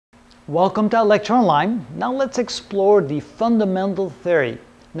Welcome to Lecture Online. Now let's explore the fundamental theory.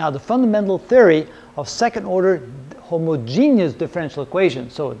 Now the fundamental theory of second order homogeneous differential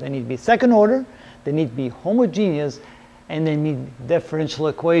equations. So they need to be second order, they need to be homogeneous, and they need differential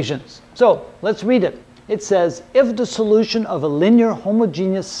equations. So let's read it. It says, if the solution of a linear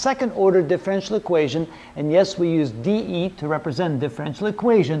homogeneous second order differential equation, and yes, we use dE to represent differential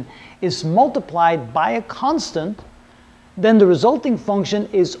equation, is multiplied by a constant, then the resulting function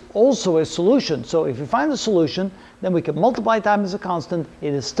is also a solution. So if we find a solution, then we can multiply times a constant,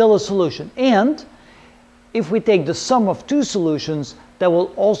 it is still a solution. And if we take the sum of two solutions, that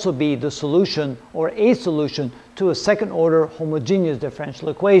will also be the solution or a solution to a second order homogeneous differential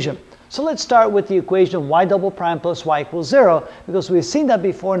equation. So let's start with the equation y double prime plus y equals 0, because we've seen that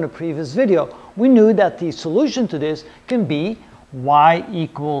before in the previous video. We knew that the solution to this can be y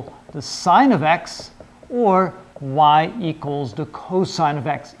equal the sine of x or y equals the cosine of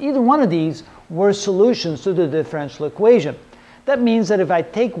x. Either one of these were solutions to the differential equation. That means that if I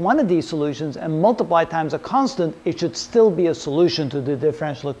take one of these solutions and multiply times a constant, it should still be a solution to the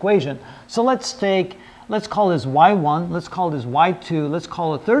differential equation. So let's call this y1, let's call this y2, let's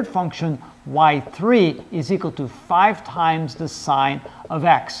call a third function y3 is equal to 5 times the sine of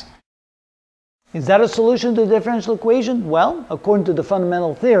x. Is that a solution to the differential equation? Well, according to the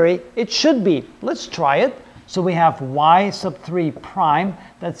fundamental theory, it should be. Let's try it. So we have y sub 3 prime,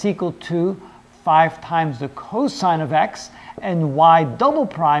 that's equal to 5 times the cosine of x, and y double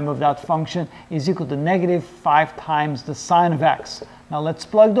prime of that function is equal to negative 5 times the sine of x. Now let's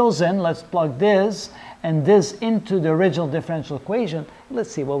plug those in. Let's plug this and this into the original differential equation.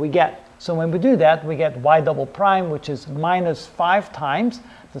 Let's see what we get. So when we do that, we get y double prime, which is minus 5 times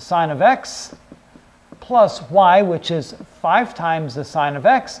the sine of x, plus y, which is 5 times the sine of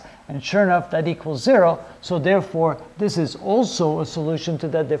x, and sure enough, that equals 0. So therefore, this is also a solution to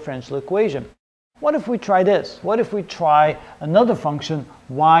that differential equation. What if we try this? What if we try another function,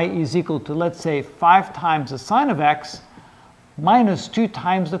 y is equal to, let's say, 5 times the sine of x minus 2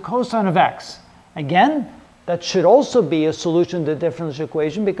 times the cosine of x? Again, that should also be a solution to the differential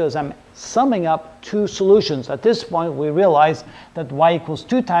equation because I'm summing up two solutions. At this point, we realize that y equals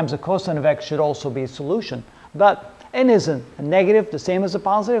 2 times the cosine of x should also be a solution. But and isn't a negative the same as a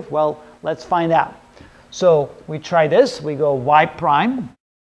positive? Well, let's find out. So we try this. We go y prime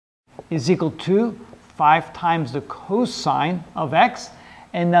is equal to 5 times the cosine of x.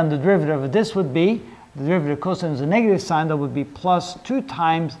 And then the derivative of this would be, the derivative of cosine is a negative sign, that would be plus 2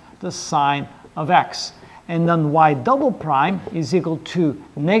 times the sine of x. And then y double prime is equal to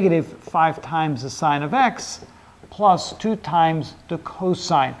negative 5 times the sine of x plus 2 times the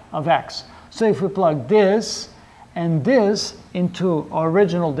cosine of x. So if we plug this and this into our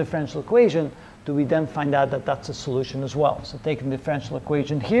original differential equation, do we then find out that that's a solution as well? So taking the differential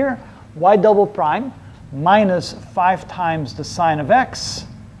equation here, y double prime minus 5 times the sine of x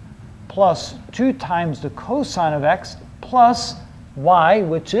plus 2 times the cosine of x plus y,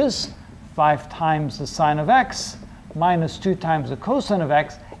 which is 5 times the sine of x minus 2 times the cosine of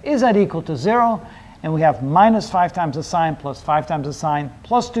x, is that equal to 0? And we have minus 5 times the sine plus 5 times the sine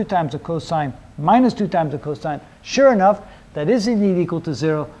plus 2 times the cosine minus 2 times the cosine. Sure enough, that is indeed equal to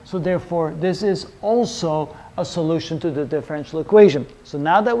 0. So therefore, this is also a solution to the differential equation. So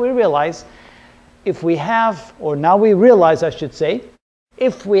now that we realize, if we have, or now we realize I should say,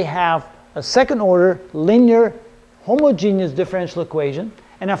 if we have a second order linear homogeneous differential equation,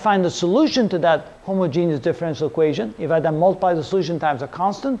 and I find the solution to that homogeneous differential equation, if I then multiply the solution times a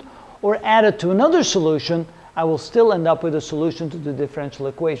constant, or add it to another solution, I will still end up with a solution to the differential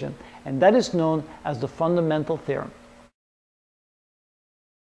equation. And that is known as the fundamental theorem.